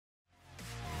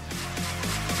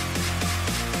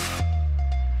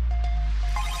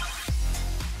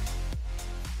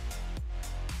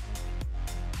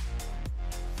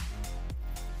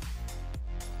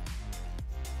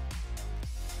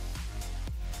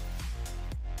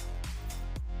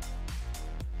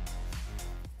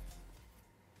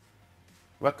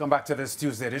Welcome back to this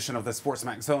Tuesday edition of the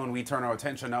SportsMax Zone. We turn our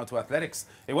attention now to athletics.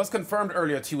 It was confirmed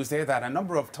earlier Tuesday that a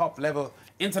number of top-level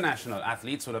international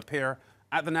athletes will appear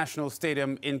at the National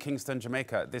Stadium in Kingston,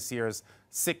 Jamaica. This year's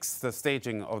sixth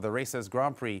staging of the Racers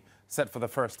Grand Prix, set for the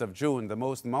 1st of June. The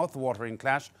most mouth-watering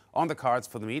clash on the cards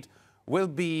for the meet will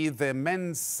be the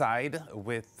men's side,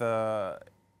 with the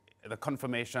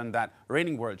confirmation that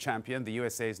reigning world champion, the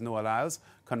USA's Noah Lyles,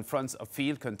 confronts a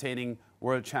field containing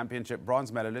World Championship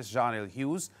bronze medalist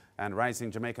Hughes and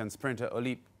rising Jamaican sprinter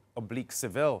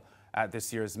Seville at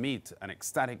this year's meet. An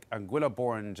ecstatic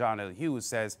Anguilla-born Hughes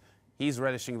says he's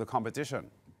relishing the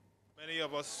competition. Many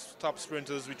of us top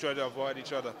sprinters, we try to avoid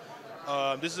each other.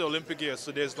 This is Olympic year,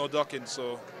 so there's no ducking.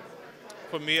 So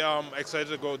for me, I'm excited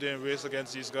to go out there and race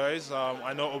against these guys.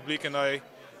 I know Oblique and I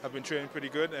have been training pretty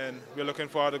good, and we're looking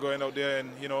forward to going out there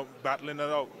and, battling it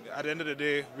out. At the end of the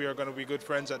day, we are going to be good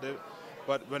friends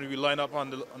but when we line up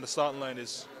on the starting line,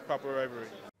 it's proper rivalry.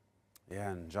 Yeah,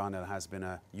 and John Hill has been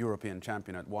a European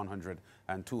champion at 100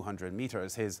 and 200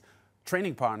 meters. His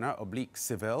training partner, Oblique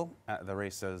Seville, at the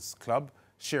Racers Club,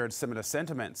 shared similar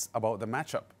sentiments about the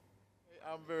matchup.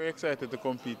 I'm very excited to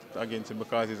compete against him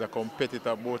because he's a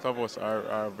competitor. Both of us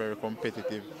are very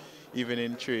competitive, even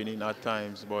in training at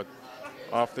times. But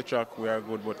off the track, we are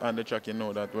good. But on the track, you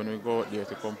know that when we go out there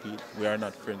to compete, we are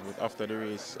not friends. But after the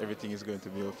race, everything is going to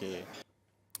be okay.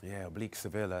 Yeah, Oblique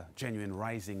Seville, a genuine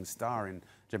rising star in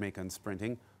Jamaican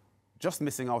sprinting, just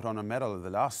missing out on a medal at the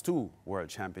last two World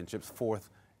Championships, fourth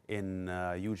in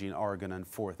Eugene, Oregon, and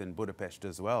fourth in Budapest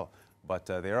as well. But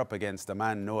they're up against a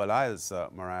man, Noah Lyles,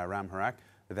 Mariah Ramharak,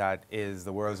 that is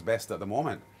the world's best at the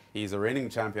moment. He's a reigning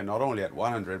champion not only at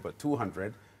 100 but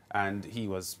 200, and he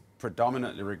was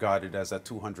predominantly regarded as a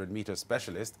 200-meter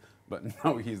specialist, but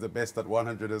now he's the best at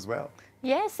 100 as well.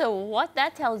 Yeah, so what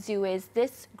that tells you is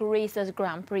this Racers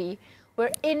Grand Prix,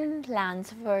 we're in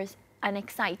plans for an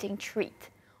exciting treat.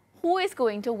 Who is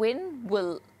going to win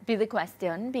will be the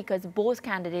question, because both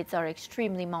candidates are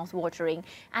extremely mouth-watering,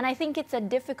 and I think it's a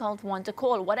difficult one to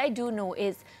call. What I do know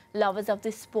is lovers of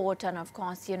the sport and, of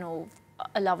course,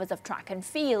 lovers of track and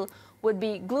field would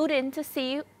be glued in to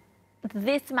see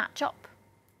this matchup.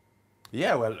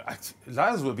 Yeah, well,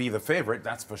 Lyles will be the favorite,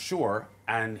 that's for sure,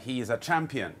 and he is a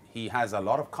champion. He has a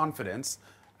lot of confidence,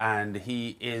 and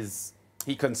he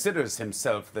considers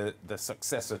himself the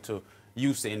successor to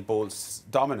Usain Bolt's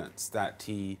dominance, that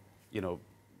he,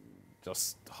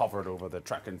 just hovered over the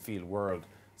track and field world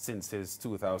since his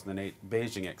 2008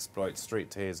 Beijing exploit straight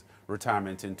to his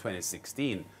retirement in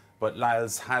 2016. But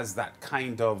Lyles has that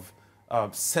kind of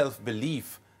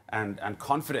self-belief and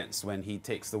confidence when he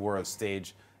takes the world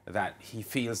stage, that he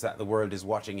feels that the world is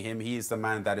watching him. He is the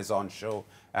man that is on show,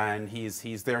 and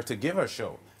he's there to give a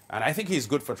show. And I think he's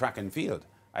good for track and field.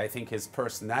 I think his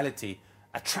personality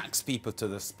attracts people to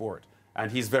the sport,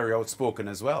 and he's very outspoken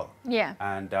as well. Yeah.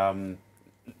 And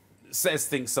says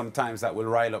things sometimes that will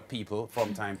rile up people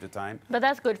from time to time. But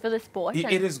that's good for the sport.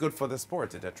 It is good for the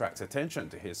sport. It attracts attention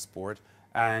to his sport,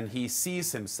 and he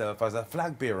sees himself as a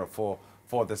flag bearer for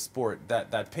the sport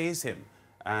that pays him.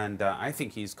 And I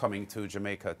think he's coming to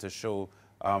Jamaica to show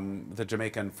the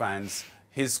Jamaican fans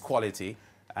his quality,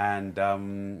 and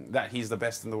that he's the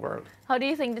best in the world. How do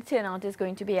you think the turnout is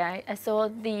going to be? I saw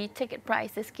the ticket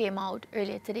prices came out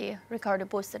earlier today. Ricardo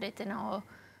posted it in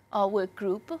our work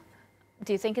group.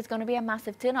 Do you think it's going to be a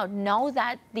massive turnout now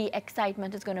that the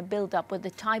excitement is going to build up with the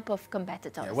type of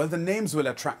competitors? Yeah, well, the names will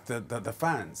attract the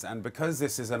fans, and because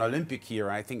this is an Olympic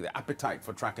year, I think the appetite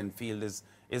for track and field is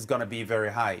going to be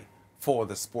very high for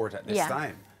the sport at this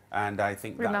time. And I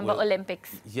think remember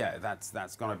Olympics. Yeah,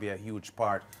 that's going to be a huge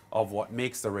part of what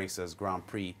makes the Racers Grand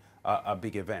Prix a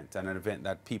big event, and an event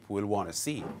that people will want to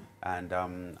see. And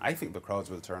I think the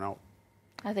crowds will turn out.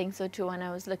 I think so too. And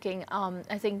I was looking,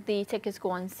 I think the tickets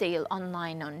go on sale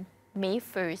online on May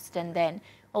 1st, and then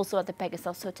also at the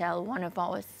Pegasus Hotel, one of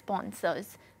our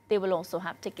sponsors, they will also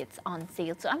have tickets on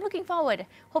sale. So I'm looking forward.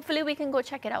 Hopefully we can go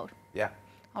check it out. Yeah.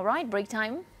 All right, break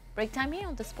time. Break time here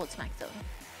on the SportsMax Zone.